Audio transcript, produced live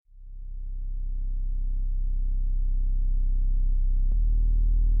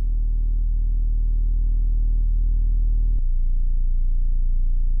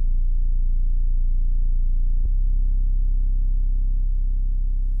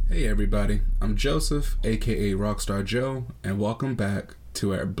Hey everybody, I'm Joseph, aka Rockstar Joe, and welcome back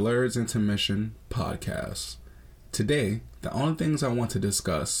to our Blurs Intermission podcast. Today, the only things I want to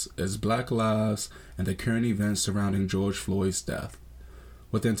discuss is Black lives and the current events surrounding George Floyd's death.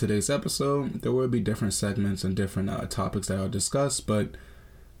 Within today's episode, there will be different segments and different topics that I'll discuss, but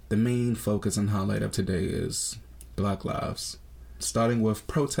the main focus and highlight of today is Black lives. Starting with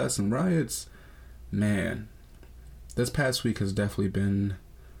protests and riots, man, this past week has definitely been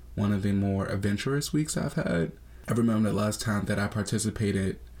one of the more adventurous weeks I've had. I remember the last time that I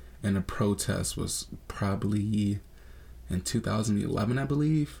participated in a protest was probably in 2011, I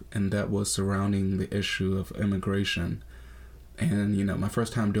believe, and that was surrounding the issue of immigration. And, my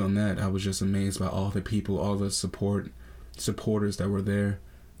first time doing that, I was just amazed by all the people, all the supporters that were there,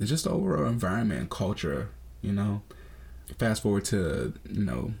 and just the overall environment and culture, Fast forward to,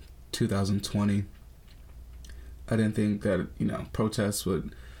 2020, I didn't think that, protests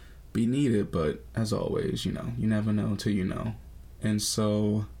would be needed, but as always, you never know until you know. And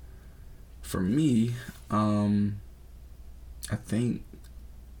so for me, I think,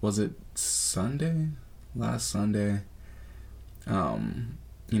 was it last Sunday,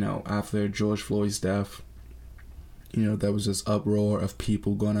 after George Floyd's death, there was this uproar of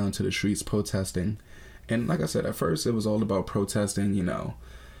people going out into the streets protesting. And like I said, at first it was all about protesting,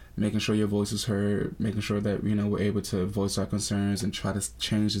 making sure your voice is heard, making sure that, we're able to voice our concerns and try to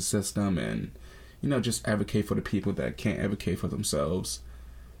change the system and, just advocate for the people that can't advocate for themselves.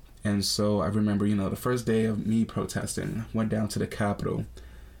 And so I remember, the first day of me protesting, went down to the Capitol,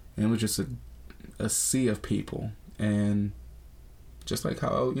 and it was just a sea of people. And just like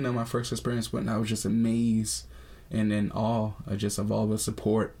how, my first experience went, I was just amazed and in awe of all the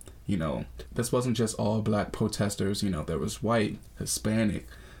support. This wasn't just all black protesters, there was white, Hispanic,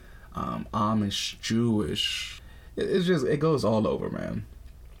 Amish, Jewish. It goes all over, man.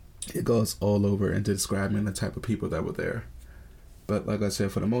 It goes all over into describing the type of people that were there. But like I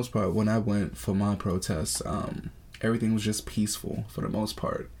said, for the most part, when I went for my protests, everything was just peaceful for the most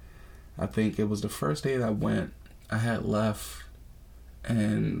part. I think it was the first day that I went, I had left,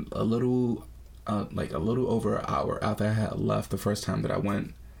 and a little over an hour after I had left the first time that I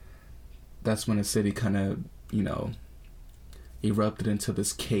went, that's when the city kind of, erupted into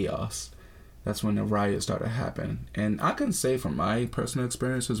this chaos. That's when the riot started to happen. And I can say from my personal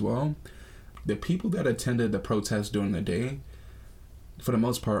experience as well, the people that attended the protest during the day, for the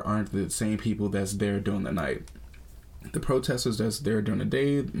most part, aren't the same people that's there during the night. The protesters that's there during the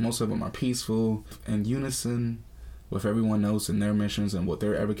day, most of them are peaceful, in unison with everyone else and their missions and what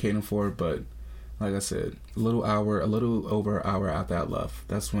they're advocating for. But like I said, a little over an hour after I left,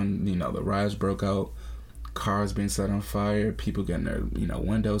 that's when, the riots broke out. Cars being set on fire, people getting their,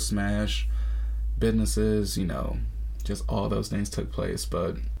 windows smashed, businesses, just all those things took place.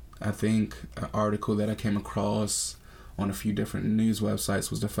 But I think an article that I came across on a few different news websites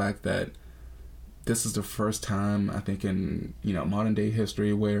was the fact that this is the first time, I think, in, modern day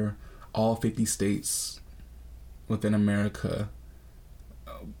history where all 50 states within America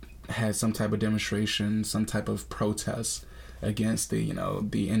had some type of demonstration, some type of protest against the,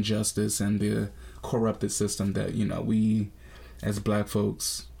 the injustice and the corrupted system that, we as black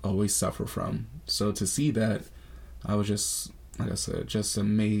folks always suffer from. So to see that, I was just, like I said, just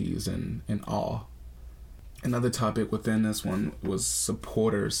amazed and in awe. Another topic within this one was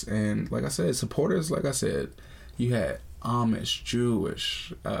supporters. And like I said, you had Amish,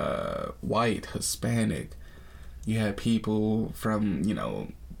 Jewish, white, Hispanic. You had people from,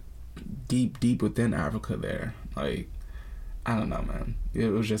 deep within Africa there. Like, I don't know, man. It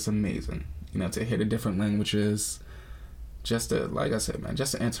was just amazing, to hear the different languages, just to, like I said, man,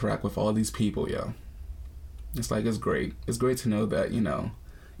 just to interact with all these people, yo. It's great. It's great to know that,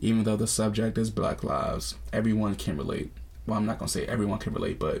 even though the subject is Black lives, everyone can relate. Well, I'm not going to say everyone can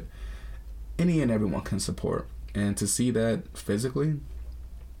relate, but any and everyone can support. And to see that physically,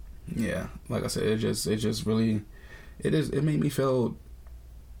 yeah, like I said, it made me feel,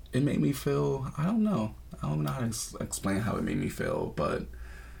 I don't know how to explain how it made me feel, but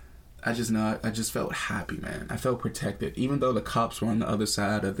I just felt happy, man. I felt protected. Even though the cops were on the other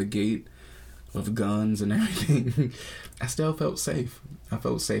side of the gate with guns and everything, I still felt safe. I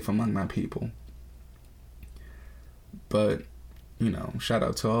felt safe among my people. But, shout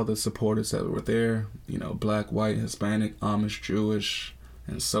out to all the supporters that were there, black, white, Hispanic, Amish, Jewish,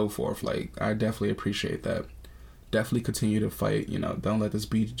 and so forth. Like, I definitely appreciate that. Definitely continue to fight, don't let this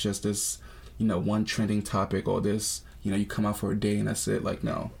be just this, one trending topic or this, you come out for a day and that's it. Like,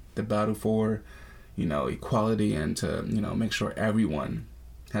 no, the battle for, equality and to, make sure everyone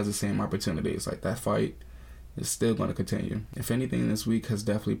has the same opportunities. Like, that fight is still going to continue. If anything, this week has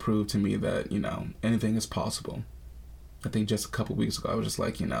definitely proved to me that, anything is possible. I think just a couple weeks ago, I was just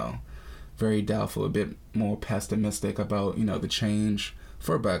like, very doubtful, a bit more pessimistic about, the change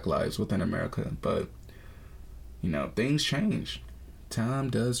for Black lives within America. But, things change. Time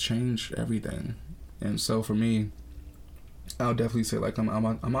does change everything. And so for me, I'll definitely say, like,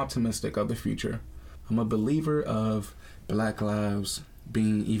 I'm optimistic of the future. I'm a believer of Black lives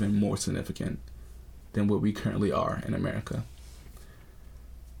being even more significant than what we currently are in America.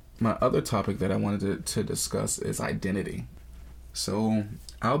 My other topic that I wanted to discuss is identity. So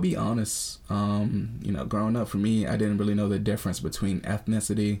I'll be honest, growing up for me, I didn't really know the difference between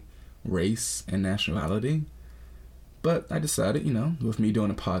ethnicity, race, and nationality. But I decided, with me doing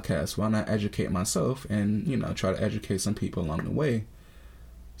a podcast, why not educate myself and, try to educate some people along the way.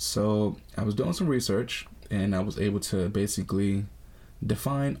 So I was doing some research and I was able to basically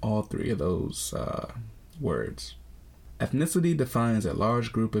define all three of those words. Ethnicity defines a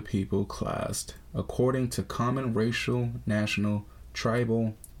large group of people classed according to common racial, national,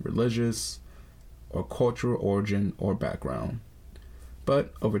 tribal, religious, or cultural origin or background.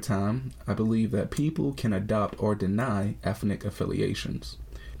 But over time, I believe that people can adopt or deny ethnic affiliations.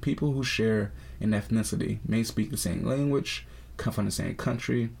 People who share an ethnicity may speak the same language, come from the same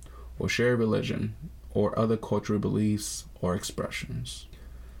country, or share religion, or other cultural beliefs or expressions.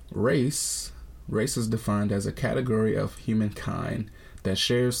 Race is defined as a category of humankind that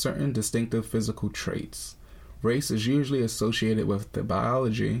shares certain distinctive physical traits. Race is usually associated with the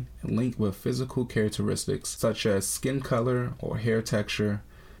biology and linked with physical characteristics such as skin color or hair texture.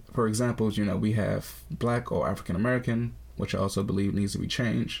 For example, we have Black or African American, which I also believe needs to be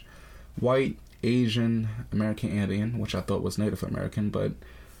changed. White, Asian, American Indian, which I thought was Native American, but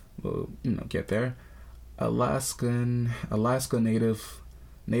we'll, get there. Alaska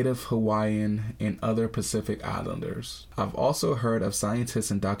Native Hawaiian, and other Pacific Islanders. I've also heard of scientists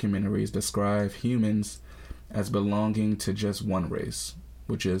and documentaries describe humans as belonging to just one race,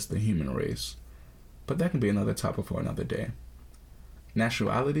 which is the human race. But that can be another topic for another day.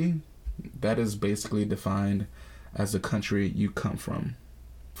 Nationality, that is basically defined as the country you come from.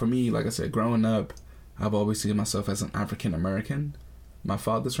 For me, like I said, growing up, I've always seen myself as an African American. My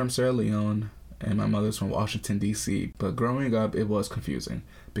father's from Sierra Leone, and my mother's from Washington, D.C. But growing up, it was confusing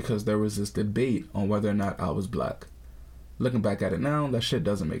because there was this debate on whether or not I was Black. Looking back at it now, that shit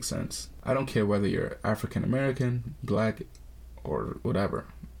doesn't make sense. I don't care whether you're African American, Black, or whatever.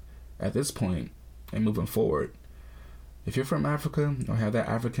 At this point, and moving forward, if you're from Africa or have that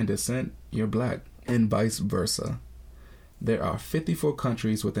African descent, you're Black, and vice versa. There are 54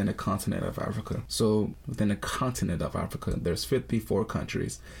 countries within the continent of Africa. So within the continent of Africa, there's 54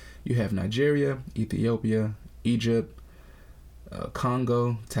 countries. You have Nigeria, Ethiopia, Egypt,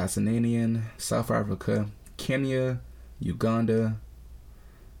 Congo, Tanzania, South Africa, Kenya, Uganda,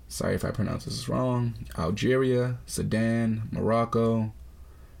 sorry if I pronounce this wrong, Algeria, Sudan, Morocco,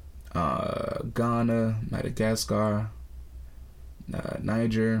 Ghana, Madagascar,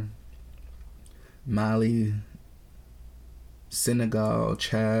 Niger, Mali, Senegal,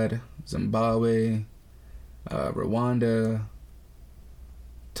 Chad, Zimbabwe, Rwanda,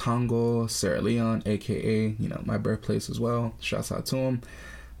 Togo, Sierra Leone, aka, my birthplace as well. Shouts out to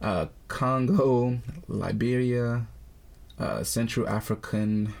them. Congo, Liberia, Central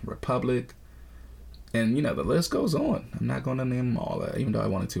African Republic, and the list goes on. I'm not going to name them all, even though I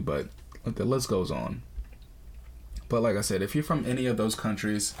wanted to, but the list goes on. But like I said, if you're from any of those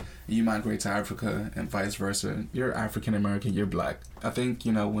countries, you migrate to Africa and vice versa, you're African American, you're Black. I think,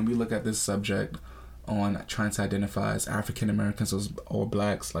 when we look at this subject on trying to identify as African Americans or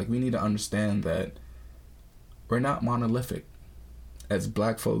Blacks, like, we need to understand that we're not monolithic. As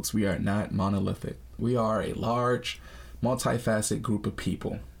Black folks, we are not monolithic. We are a large, multifaceted group of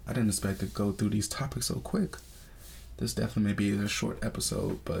people. I didn't expect to go through these topics so quick. This definitely may be a short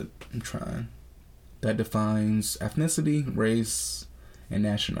episode, but I'm trying. That defines ethnicity, race, and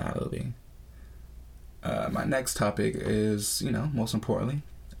nationality. My next topic is, most importantly,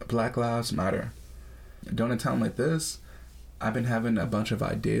 Black Lives Matter. During a time like this, I've been having a bunch of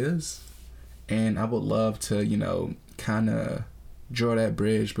ideas, and I would love to, kind of draw that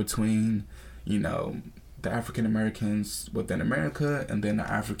bridge between, the African Americans within America and then the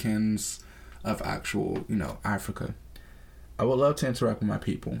Africans of actual, Africa. I would love to interact with my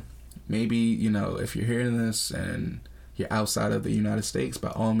people. Maybe, if you're hearing this and you're outside of the United States, by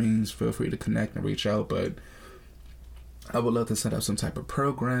all means, feel free to connect and reach out. But I would love to set up some type of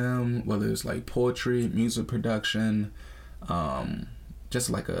program, whether it's like poetry, music production, just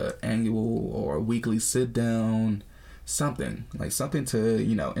like a annual or a weekly sit down something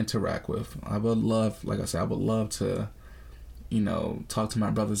to, interact with. I would love, like I said, I would love to, talk to my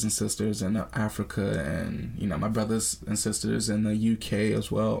brothers and sisters in Africa and, my brothers and sisters in the UK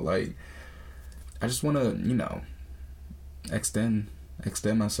as well. Like, I just want to, extend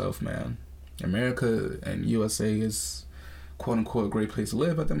myself, man. America and USA is quote unquote a great place to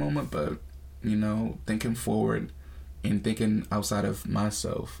live at the moment, but, thinking forward and thinking outside of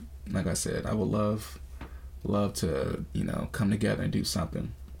myself, like I said, I would love to, come together and do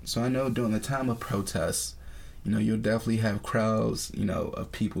something. So I know during the time of protests, you'll definitely have crowds,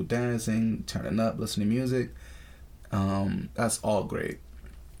 of people dancing, turning up, listening to music. That's all great.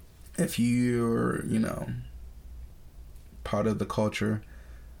 If you're, part of the culture,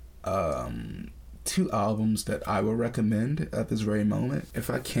 2 albums that I would recommend at this very moment, if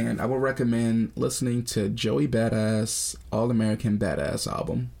I can, I would recommend listening to Joey Badass All American Badass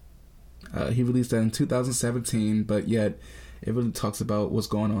album. He released that in 2017, but yet it really talks about what's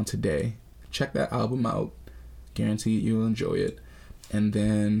going on today. Check that album out. Guarantee you'll enjoy it. And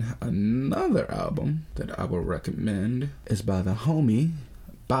then another album that I will recommend is by the homie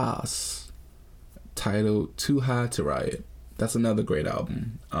Bas, titled Too High to Riot. That's another great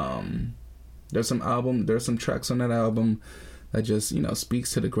album. There's some tracks on that album that just,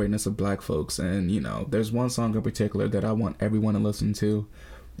 speaks to the greatness of black folks. And, there's one song in particular that I want everyone to listen to.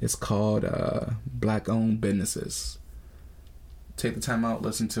 It's called Black Owned Businesses. Take the time out,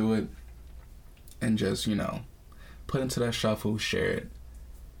 listen to it, and just, put into that shuffle, share it.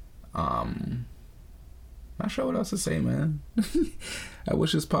 Not sure what else to say, man. I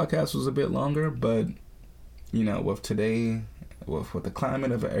wish this podcast was a bit longer, but, with today, with the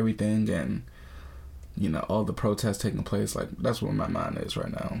climate of everything and, all the protests taking place, like, that's where my mind is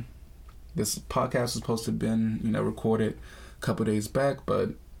right now. This podcast was supposed to have been, recorded a couple days back,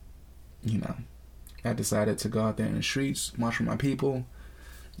 but, I decided to go out there in the streets, march for my people,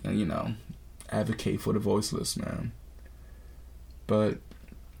 and, advocate for the voiceless, man. But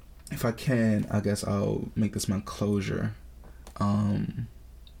if I can, I guess I'll make this my closure.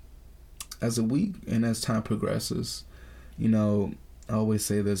 As the week and as time progresses, I always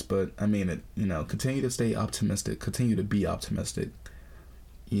say this, but I mean it, continue to stay optimistic, continue to be optimistic.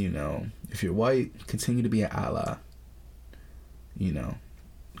 If you're white, continue to be an ally.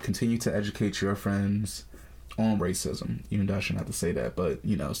 Continue to educate your friends on racism, even though I shouldn't have to say that, but,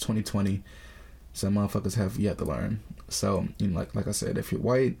 it's 2020, some motherfuckers have yet to learn. So, like I said, if you're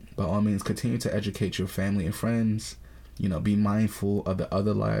white, by all means, continue to educate your family and friends. Be mindful of the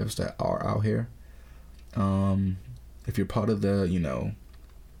other lives that are out here. If you're part of the,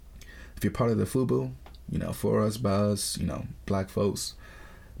 if you're part of the FUBU, for us, by us, black folks,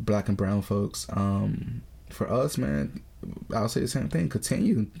 black and brown folks, for us, man, I'll say the same thing.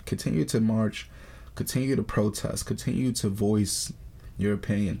 Continue to march, continue to protest, continue to voice your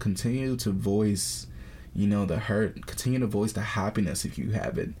opinion, continue to voice, the hurt, continue to voice the happiness if you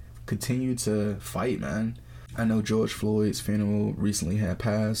have it. Continue to fight, man. I know George Floyd's funeral recently had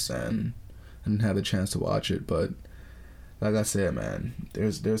passed, and I didn't have the chance to watch it, but like I said, man,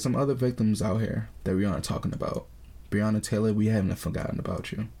 there's some other victims out here that we aren't talking about. Breonna Taylor, we haven't forgotten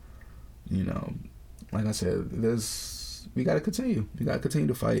about you. Like I said, we gotta continue. We gotta continue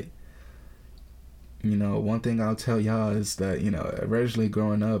to fight. One thing I'll tell y'all is that, originally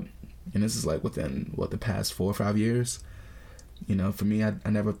growing up, and this is like within, the past 4 or 5 years, for me, I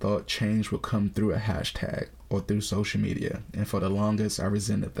never thought change would come through a hashtag or through social media. And for the longest, I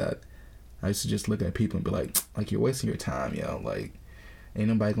resented that. I used to just look at people and be like, you're wasting your time, like, ain't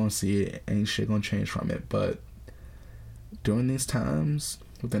nobody gonna see it, ain't shit gonna change from it. But during these times,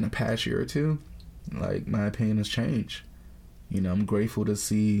 within the past year or two, like, my opinion has changed. I'm grateful to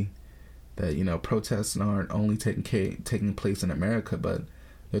see that, protests aren't only taking place in America, but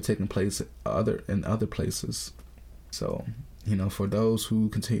they're taking place in other places. So, for those who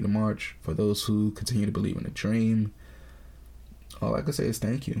continue to march, for those who continue to believe in the dream, all I can say is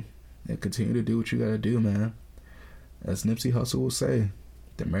thank you. And continue to do what you gotta do, man. As Nipsey Hussle will say,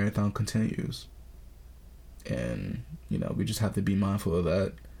 the marathon continues. And, we just have to be mindful of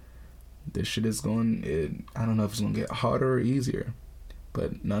that. This shit is I don't know if it's gonna get harder or easier,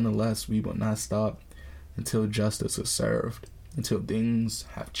 but nonetheless, we will not stop until justice is served, until things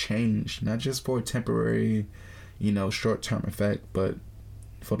have changed, not just for a temporary, short-term effect, but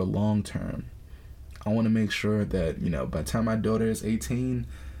for the long term. I want to make sure that, by the time my daughter is 18,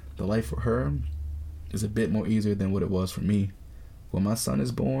 the life for her is a bit more easier than what it was for me. When my son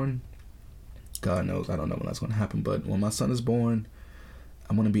is born, God knows, I don't know when that's going to happen, but when my son is born,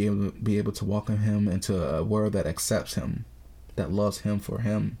 I'm going to be able to welcome him into a world that accepts him, that loves him for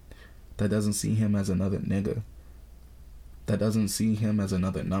him, that doesn't see him as another nigga. that doesn't see him as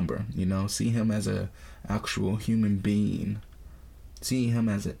another number, you know? See him as a actual human being. See him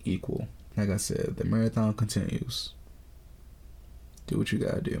as an equal. Like I said, the marathon continues. Do what you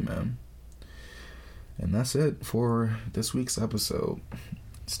gotta do, man. And that's it for this week's episode.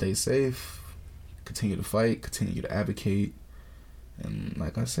 Stay safe. Continue to fight. Continue to advocate. And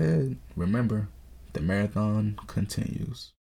like I said, remember, the marathon continues.